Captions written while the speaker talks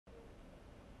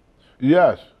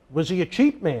Yes. Was he a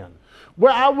cheap man?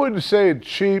 Well, I wouldn't say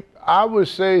cheap. I would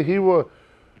say he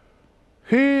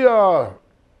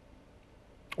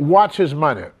watched his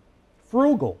money.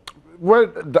 Frugal.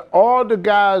 Well, all the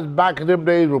guys back in them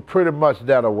days were pretty much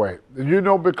that way. You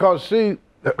know, because see,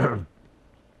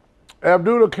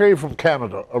 Abdullah came from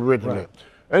Canada originally,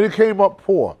 and he came up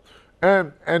poor.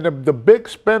 And the big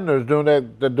spenders during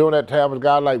that time was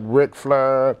guys like Ric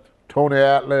Flair, Tony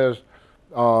Atlas,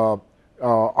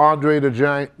 Andre the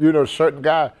Giant, you know, certain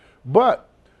guys. But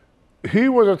he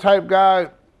was a type guy,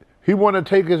 he wanted to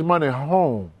take his money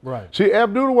home. Right. See,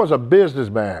 Abdullah was a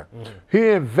businessman. He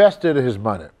invested his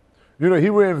money. You know,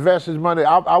 he would invest his money.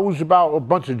 I was about a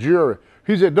bunch of jewelry.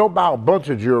 He said, don't buy a bunch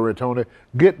of jewelry, Tony.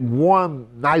 Get one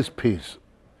nice piece.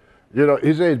 You know,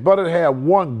 he said it's better to have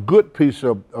one good piece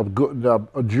of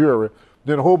jewelry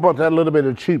than a whole bunch of that little bit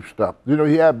of cheap stuff. You know,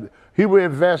 he would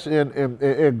invest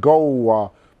in gold,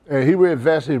 and he would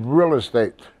invest in real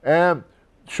estate. And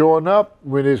sure enough,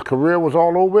 when his career was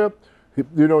all over,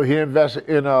 you know, he invested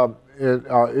in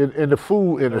the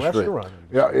food industry.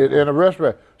 Yeah, in a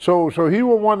restaurant. So he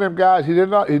was one of them guys. He did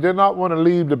not want to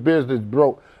leave the business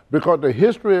broke, because the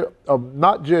history of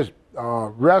not just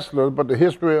wrestlers, but the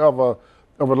history of a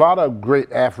lot of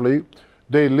great athletes,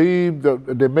 they leave,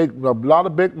 they make a lot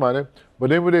of big money, but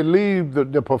then when they leave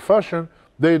the profession,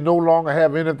 they no longer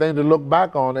have anything to look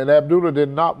back on. And Abdullah did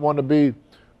not want to be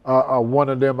one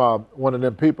of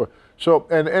them people. So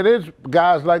and it's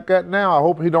guys like that now. I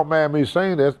hope he don't mind me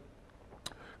saying this.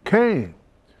 Kane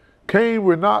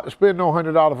would not spend no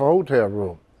 $100 for a hotel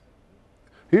room.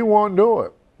 He won't do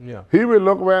it. Yeah. He would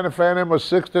look around and find him a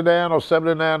 $69 or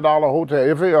 $79 hotel.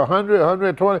 If it's 100,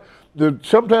 120,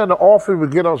 sometimes the office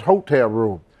would get us hotel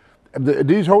room.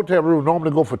 These hotel rooms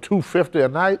normally go for $250 a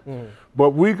night, but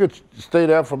we could stay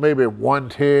there for maybe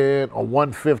 $110 or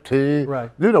 $115. Right.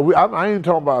 You know, I ain't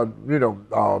talking about, you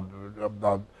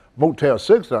know, Motel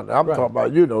 6. I'm talking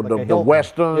about, you know, like the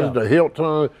Westons, the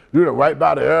Hiltons, you know, right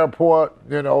by the airport,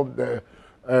 you know,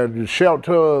 and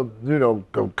shelter, you know,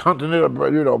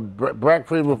 continental, you know,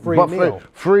 breakfast with buffet,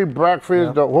 free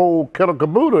breakfast, the whole kettle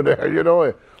caboodle there, you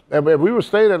know. And we were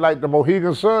staying at like the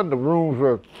Mulligan Sun. The rooms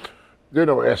were, you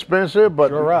know, expensive,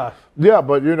 but yeah,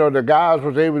 but you know, the guys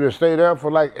was able to stay there for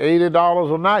like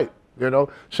 $80 a night. You know,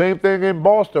 same thing in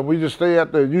Boston. We just stay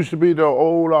at used to be the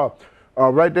old.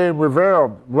 Right there in Rivera,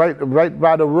 right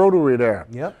by the Rotary there.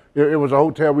 Yep. It was a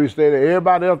hotel we stayed at.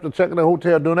 Everybody else to check in the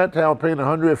hotel during that time paying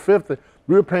 $150.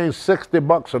 We were paying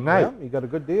 $60 a night. Yeah, you got a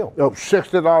good deal.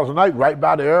 $60 a night, right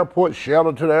by the airport,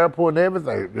 shelter to the airport and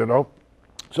everything, you know.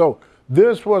 So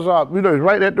this was, you know,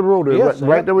 right at the Rotary, yes,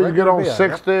 right there where you get on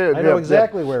 60. Yep. I know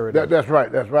exactly where it is. That's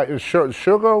right, that's right. It's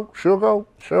Sugar?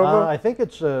 I think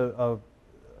it's a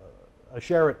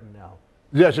Sheraton now.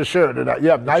 Yes, it's Sheraton.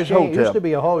 Yeah, nice hotel. It used to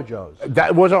be a Hojo's.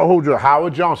 That was a Hojo,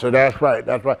 Howard Johnson. That's right.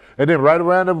 And then right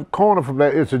around the corner from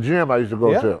that, it's a gym I used to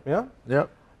go to. Yeah.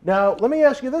 Now, let me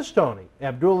ask you this, Tony.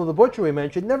 Abdullah the Butcher, we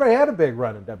mentioned, never had a big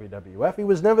run in WWF. He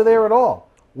was never there at all.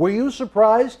 Were you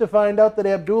surprised to find out that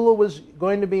Abdullah was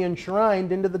going to be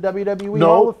enshrined into the WWE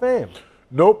Hall of Fame?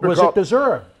 Nope. Was it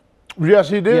deserved? Yes,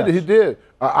 he did. Yes. He did.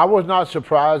 I was not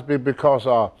surprised because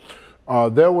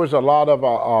there was a lot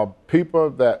of people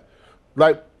that,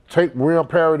 like, take William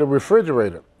Perry, the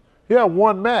refrigerator. He had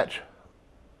one match.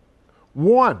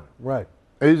 One. Right.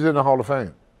 He's in the Hall of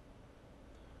Fame.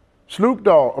 Snoop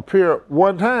Dogg appeared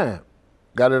one time,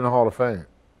 got in the Hall of Fame.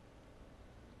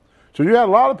 So you had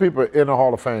a lot of people in the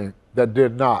Hall of Fame that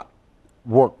did not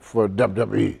work for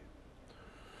WWE.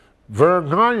 Vern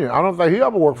Gagne, I don't think he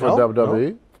ever worked for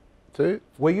WWE. See?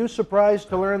 Were you surprised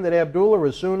to learn that Abdullah,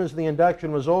 as soon as the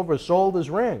induction was over, sold his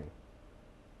ring?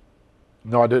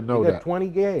 No, I didn't know that. He got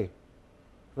 $20,000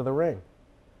 for the ring.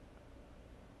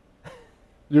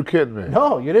 You kidding me?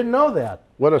 No, you didn't know that.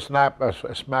 What a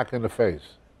smack in the face.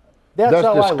 That's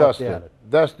how disgusting. I looked at it.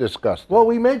 That's disgusting. Well,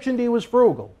 we mentioned he was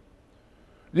frugal.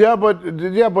 Yeah, but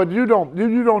you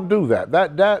don't do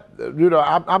that. You know,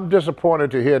 I'm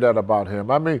disappointed to hear that about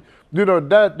him. I mean, you know,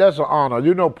 that's an honor.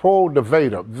 You know, Paul the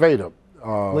Vader.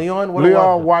 Leon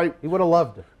White. He would have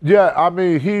loved it. Yeah, I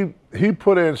mean, he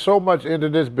put in so much into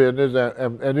this business,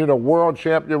 and you know, world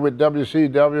champion with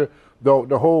WCW,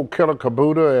 the whole killer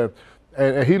caboodle,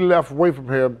 and he left away from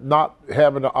here not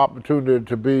having the opportunity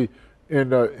to be in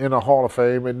the Hall of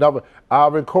Fame. And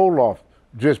Ivan Koloff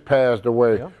just passed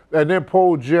away. Yeah. And then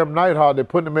poor Jim Neidhart, they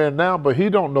put him in now, but he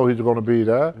don't know he's going to be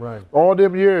there. Right. All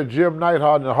them years, Jim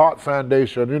Neidhart and the Hart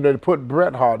Foundation, you know, they put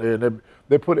Bret Hart in.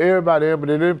 They put everybody in, but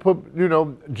they didn't put, you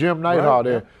know, Jim Neidhart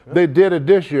in. Yeah. They did it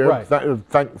this year,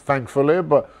 thankfully,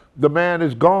 but the man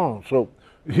is gone. So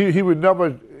he would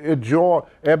never, enjoy.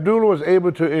 Abdullah was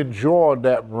able to enjoy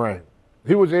that ring.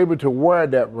 He was able to wear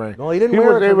that ring. Well, he didn't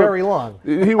wear it for very long.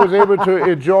 He was able to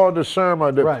enjoy the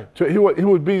sermon. Right. He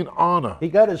was being honored. He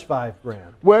got his $5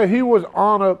 grand. Well, he was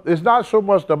honored. It's not so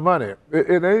much the money.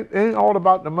 It ain't all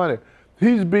about the money.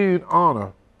 He's being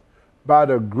honored by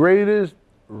the greatest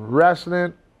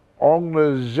wrestling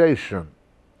organization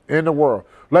in the world.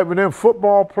 Like when them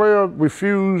football players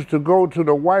refused to go to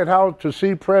the White House to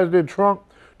see President Trump,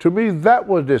 to me that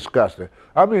was disgusting.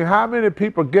 I mean, how many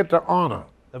people get the honor?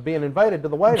 Of being invited to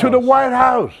the White House. To the White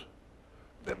House.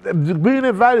 Being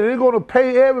invited, they're going to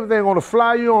pay everything. They're going to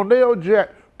fly you on their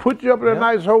jet, put you up in a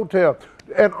nice hotel,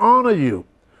 and honor you.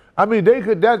 I mean, they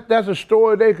could. That's a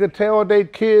story they could tell their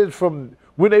kids from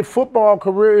when their football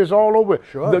career is all over.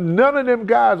 Sure. None of them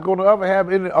guys going to ever have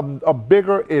a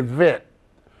bigger event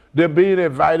than being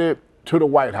invited to the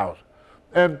White House.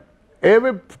 And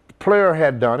every player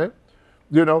had done it.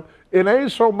 You know, it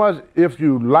ain't so much if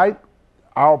you like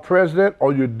our president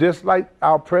or you dislike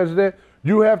our president,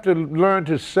 you have to learn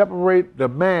to separate the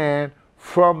man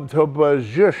from the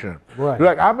position. Right.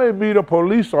 Like, I may meet a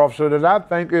police officer that I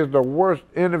think is the worst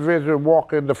individual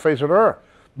walking the face of the earth,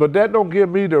 but that don't give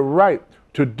me the right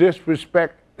to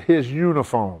disrespect his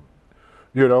uniform.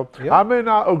 You know, Yep. I may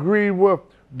not agree with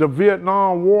the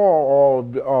Vietnam War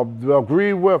or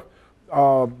agree with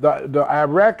the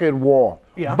Iraqi war,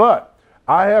 but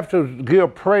I have to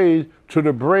give praise to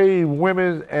the brave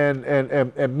women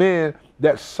and men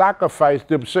that sacrifice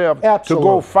themselves to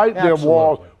go fight their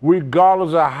wars,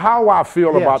 regardless of how I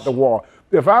feel about the war.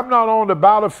 If I'm not on the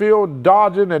battlefield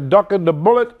dodging and ducking the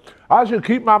bullet, I should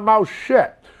keep my mouth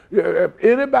shut.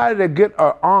 Anybody that get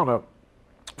an honor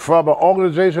from an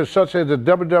organization such as the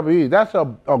WWE, that's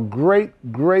a great,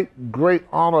 great, great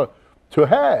honor to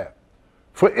have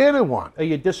for anyone. Are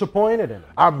you disappointed in it?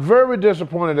 I'm very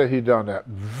disappointed that he done that.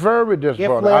 Very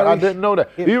disappointed. I didn't know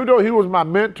that. Even though he was my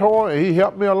mentor and he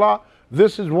helped me a lot,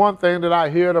 this is one thing that I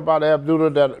heard about Abdullah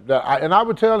and I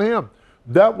would tell him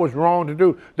that was wrong to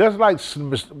do. That's like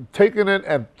taking it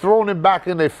and throwing it back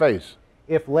in their face.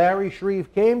 If Larry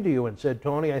Shreve came to you and said,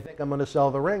 Tony, I think I'm going to sell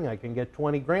the ring, I can get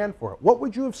 20 grand for it, what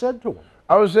would you have said to him?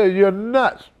 I would say, you're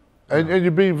nuts. And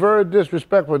you're being very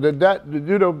disrespectful.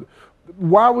 You know,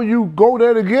 why would you go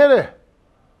there to get it?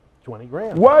 20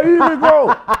 grand. Why you even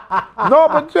go? No,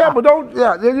 but don't.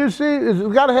 Yeah, you see, it's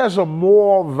got to have some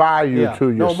moral value to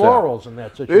yourself. No morals in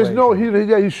that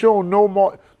situation. He's showing no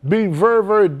more, being very,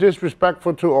 very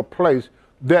disrespectful to a place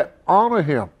that honor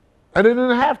him, and they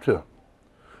didn't have to.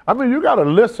 I mean, you got a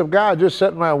list of guys just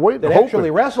sitting around waiting. That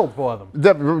actually wrestled for them.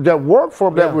 That worked for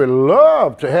them. That would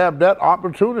love to have that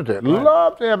opportunity. Right.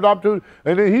 Love to have the opportunity,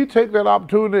 and then he take that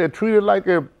opportunity and treat it like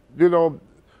a, you know,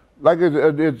 like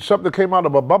it's something that came out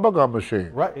of a bubblegum machine.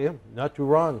 Right, yeah, not too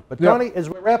wrong. But Tony, as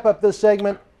we wrap up this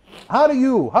segment, how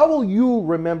will you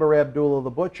remember Abdullah the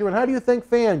Butcher, and how do you think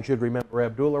fans should remember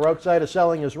Abdullah outside of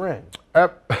selling his ring?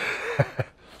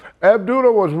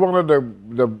 Abdullah was one of the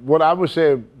what I would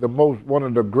say one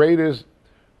of the greatest,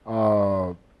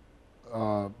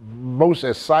 most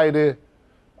excited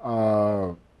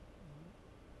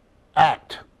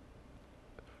act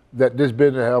that this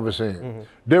business has ever seen.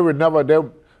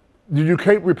 You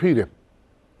can't repeat it.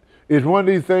 It's one of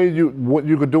these things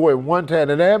you could do at one time,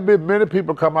 and there have been many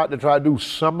people come out to try to do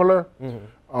similar,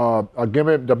 give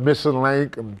it the missing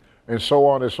link and so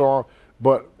on and so on.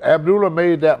 But Abdullah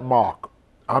made that mark.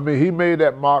 I mean, he made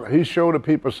that mark. He showed the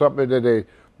people something that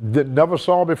they never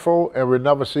saw before and will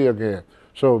never see again.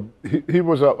 So he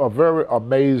was a very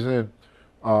amazing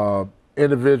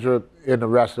individual in the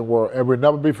wrestling world and will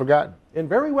never be forgotten. And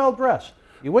very well dressed.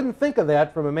 You wouldn't think of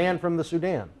that from a man from the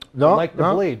Sudan. No, like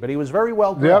to bleed, but he was very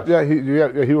well dressed.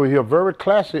 He was a very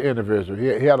classy individual.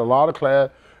 He had a lot of class.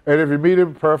 And if you meet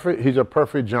him perfect, he's a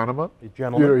perfect gentleman. You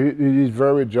know, he's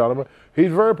very gentleman.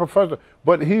 He's very professional.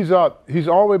 But he's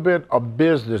always been a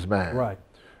businessman. Right.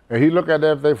 And he looked at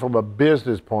everything from a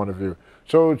business point of view.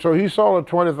 So he saw a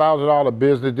 $20,000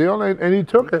 business deal and he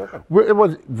took it. It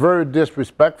was very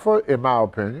disrespectful, in my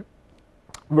opinion.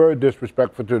 Very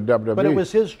disrespectful to the WWE. But it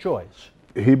was his choice.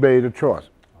 He made a choice.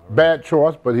 Bad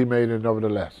choice, but he made it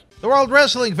nevertheless. The World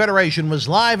Wrestling Federation was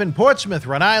live in Portsmouth,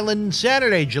 Rhode Island,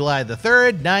 Saturday, July the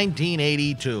 3rd,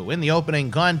 1982. In the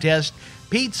opening contest,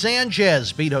 Pete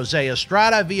Sanchez beat Jose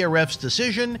Estrada via ref's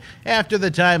decision after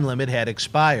the time limit had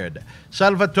expired.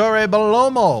 Salvatore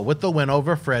Bellomo with the win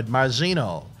over Fred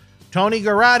Marzino. Tony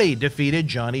Garotti defeated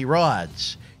Johnny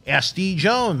Rodz. S.D.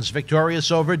 Jones, victorious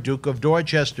over Duke of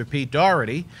Dorchester Pete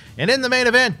Doherty. And in the main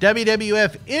event,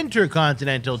 WWF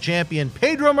Intercontinental Champion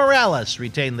Pedro Morales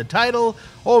retained the title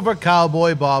over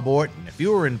Cowboy Bob Orton. If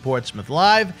you were in Portsmouth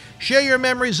Live, share your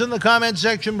memories in the comment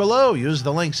section below. Use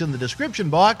the links in the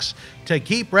description box to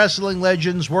keep Wrestling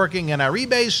Legends working in our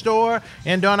eBay store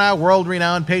and on our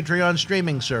world-renowned Patreon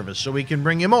streaming service so we can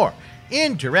bring you more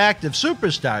interactive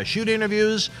superstar shoot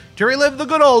interviews to relive the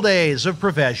good old days of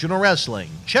professional wrestling.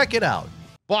 Check it out.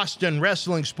 Boston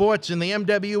wrestling sports in the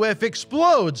MWF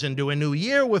explodes into a new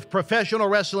year with professional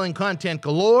wrestling content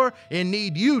galore and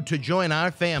need you to join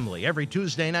our family. Every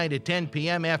Tuesday night at 10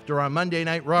 p.m. after our Monday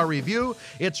Night Raw review,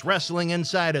 it's Wrestling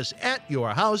Insiders at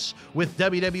your house with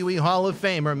WWE Hall of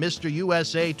Famer Mr.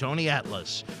 USA Tony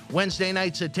Atlas. Wednesday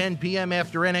nights at 10 p.m.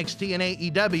 after NXT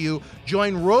and AEW,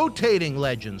 join rotating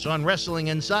legends on Wrestling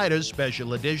Insiders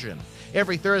Special Edition.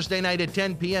 Every Thursday night at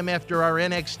 10 p.m. after our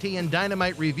NXT and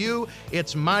Dynamite review,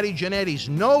 it's Marty Jannetty's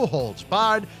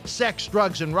no-holds-barred sex,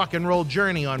 drugs, and rock and roll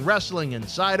journey on Wrestling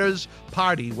Insiders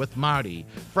Party with Marty.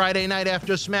 Friday night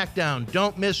after SmackDown,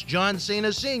 don't miss John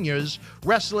Cena Sr.'s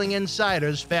Wrestling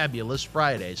Insiders Fabulous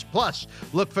Fridays. Plus,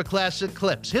 look for classic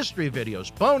clips, history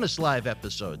videos, bonus live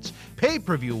episodes,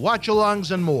 pay-per-view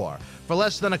watch-alongs, and more. For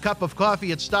less than a cup of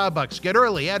coffee at Starbucks, get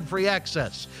early ad-free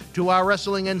access to our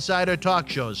Wrestling Insider talk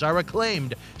shows, our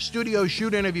acclaimed studio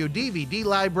shoot interview DVD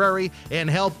library, and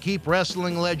help keep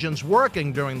wrestling legends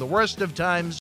working during the worst of times